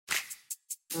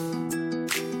Hello,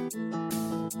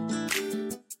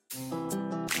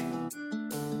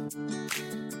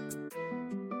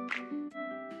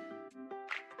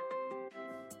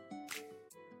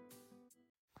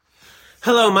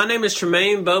 my name is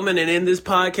Tramaine Bowman, and in this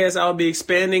podcast, I'll be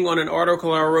expanding on an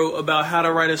article I wrote about how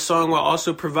to write a song while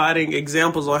also providing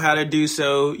examples on how to do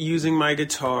so using my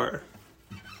guitar.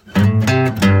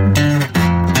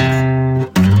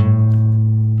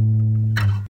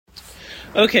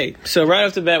 Okay, so right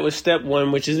off the bat with step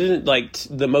one, which isn't like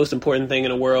the most important thing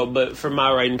in the world, but for my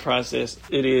writing process,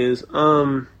 it is.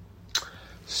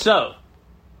 So,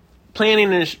 playing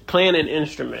an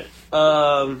instrument.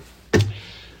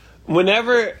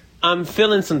 Whenever I'm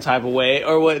feeling some type of way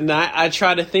or whatnot, I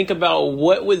try to think about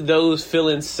what would those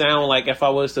feelings sound like if I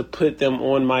was to put them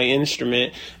on my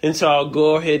instrument. And so I'll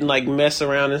go ahead and like mess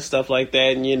around and stuff like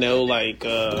that. And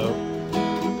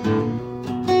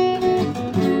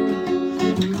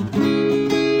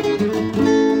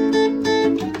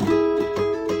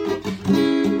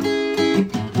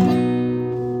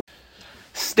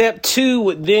Step two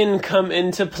would then come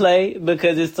into play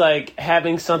because it's like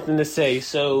having something to say.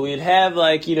 So we'd have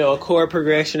like, a chord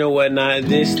progression or whatnot,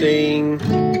 this thing.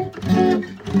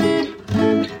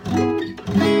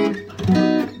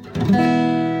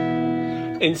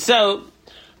 And so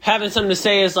having something to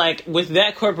say is like with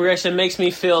that chord progression makes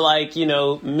me feel like,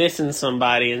 missing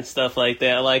somebody and stuff like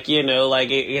that. Like,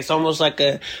 it's almost like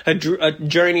a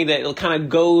journey that kind of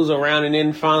goes around and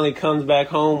then finally comes back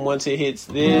home once it hits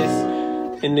this.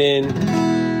 And then,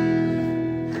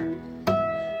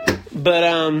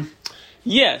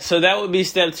 so that would be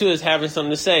step two, is having something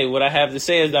to say. What I have to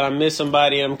say is that I miss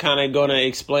somebody. I'm kind of going to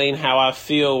explain how I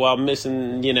feel while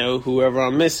missing, whoever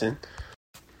I'm missing.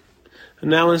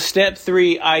 Now in step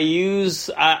three,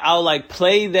 I'll like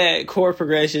play that chord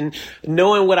progression,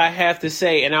 knowing what I have to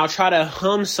say, and I'll try to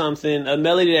hum something, a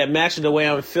melody that matches the way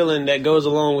I'm feeling that goes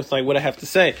along with like what I have to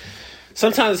say.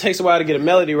 Sometimes it takes a while to get a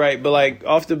melody right, but like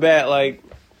off the bat, like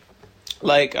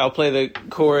I'll play the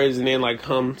chords and then like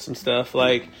hum some stuff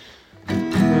like.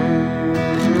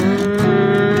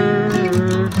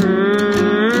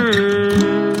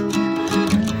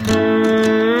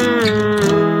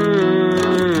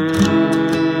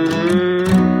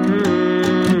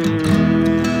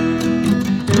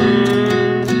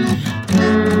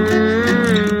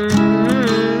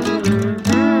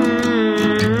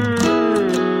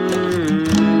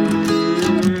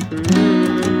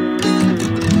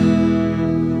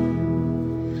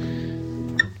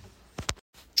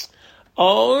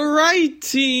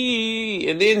 Alrighty,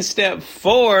 and then step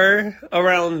four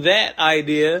around that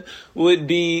idea would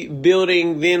be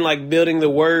building the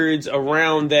words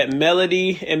around that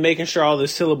melody and making sure all the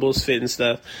syllables fit and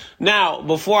stuff. Now,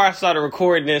 before I started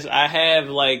recording this, I have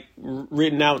like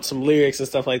written out some lyrics and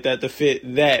stuff like that to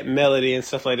fit that melody and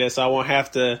stuff like that, so I won't have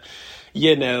to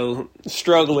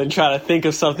struggle and try to think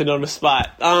of something on the spot.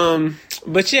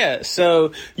 But yeah,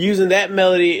 so using that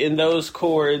melody and those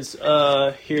chords,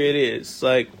 here it is.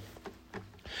 Like,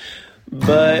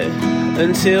 but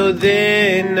until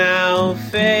then I'll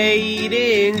fade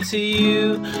into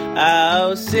you.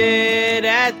 I'll sit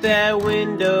at that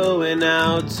window and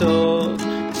I'll talk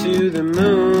to the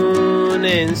moon,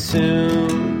 and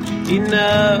soon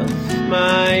enough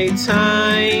my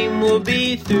time will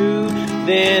be through.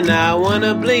 Then I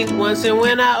wanna blink once, and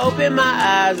when I open my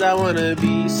eyes I wanna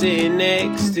be sitting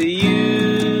next to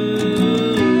you.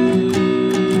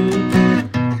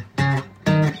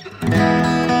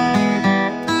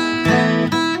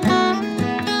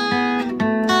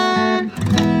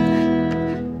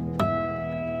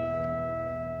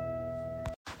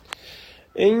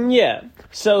 And yeah,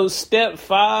 so step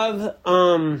five,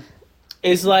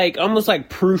 it's like almost like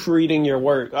proofreading your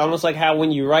work. Almost like how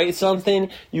when you write something,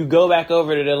 you go back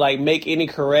over to like make any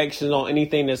corrections on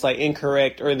anything that's like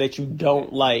incorrect or that you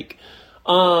don't like.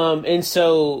 And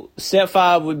so step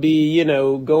five would be,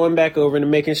 going back over and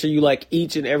making sure you like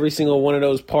each and every single one of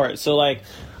those parts. So like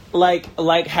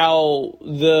how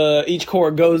each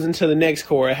chord goes into the next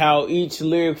chord, how each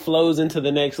lyric flows into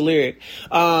the next lyric.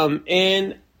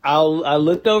 And I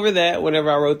looked over that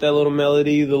whenever I wrote that little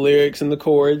melody, the lyrics and the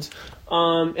chords.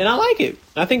 And I like it.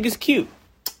 I think it's cute,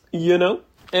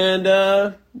 and,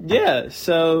 yeah,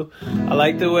 so I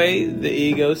like the way the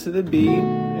E goes to the B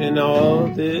and all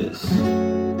this.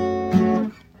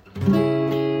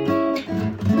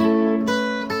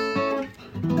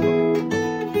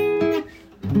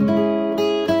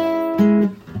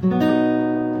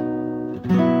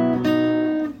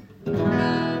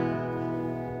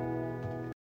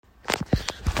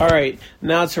 All right. right,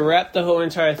 now to wrap the whole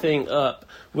entire thing up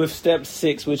with step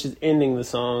 6, which is ending the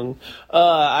song.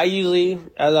 I usually,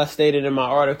 as I stated in my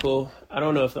article, I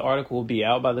don't know if the article will be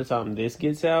out by the time this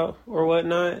gets out or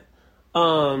whatnot.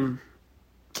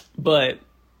 But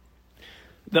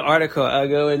the article, I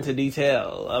go into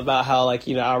detail about how, like,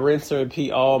 you know, I rinse and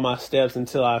repeat all my steps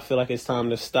until I feel like it's time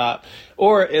to stop,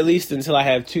 or at least until I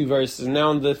have 2 verses.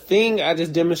 Now, the thing I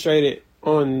just demonstrated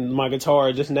on my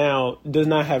guitar just now does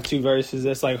not have 2 verses.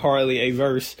 That's like hardly a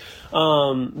verse.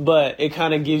 But it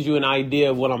kind of gives you an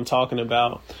idea of what I'm talking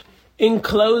about. In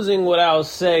closing, what I'll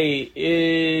say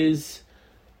is,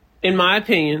 in my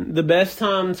opinion, the best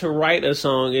time to write a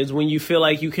song is when you feel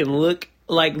like you can look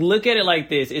at it like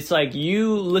this. It's like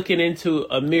you looking into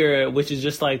a mirror, which is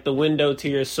just like the window to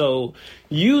your soul.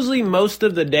 Usually most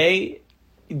of the day,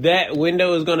 that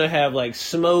window is going to have like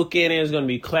smoke in it. It's going to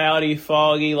be cloudy,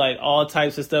 foggy, like all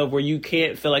types of stuff where you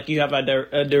can't feel like you have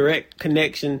a direct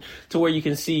connection to where you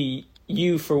can see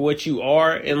you for what you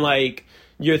are and like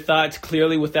your thoughts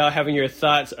clearly without having your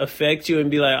thoughts affect you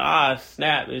and be like,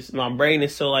 snap, my brain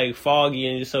is so like foggy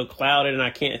and just so clouded and I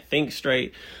can't think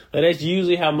straight. But that's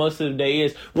usually how most of the day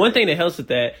is. One thing that helps with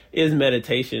that is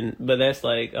meditation, but that's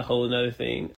like a whole nother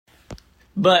thing.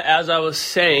 But as I was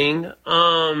saying,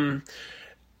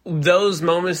 those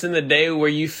moments in the day where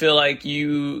you feel like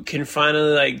you can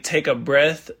finally like take a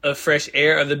breath of fresh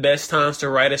air are the best times to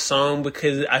write a song,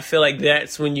 because I feel like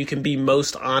that's when you can be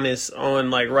most honest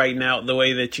on like writing out the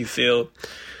way that you feel.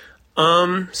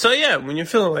 So yeah, when you're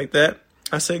feeling like that,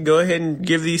 I say go ahead and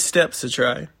give these steps a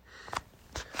try.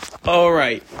 All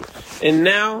right. And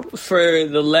now for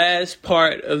the last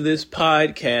part of this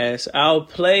podcast, I'll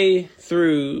play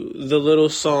through the little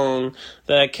song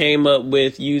that I came up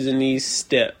with using these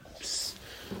steps.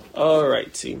 All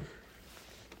right, team.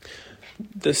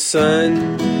 The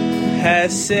sun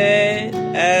has set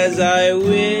as I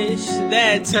wish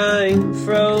that time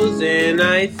froze, and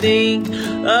I think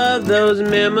of those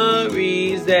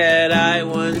memories that I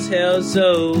once held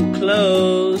so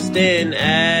close. And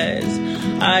as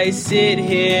I sit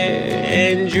here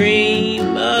and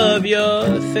dream of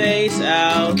your face,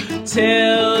 I'll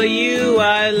tell you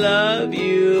I love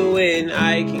you when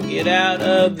I can get out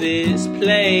of this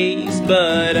place.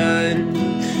 But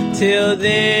until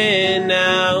then,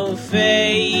 I'll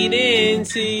fade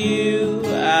into you.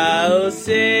 I'll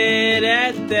sit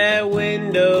at that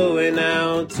window and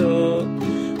I'll talk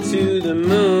to the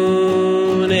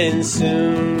moon, and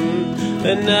soon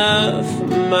enough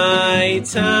my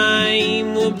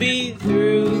time will be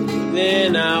through.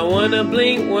 Then I wanna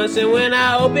blink once, and when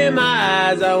I open my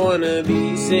eyes, I wanna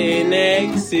be sitting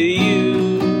next to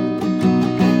you.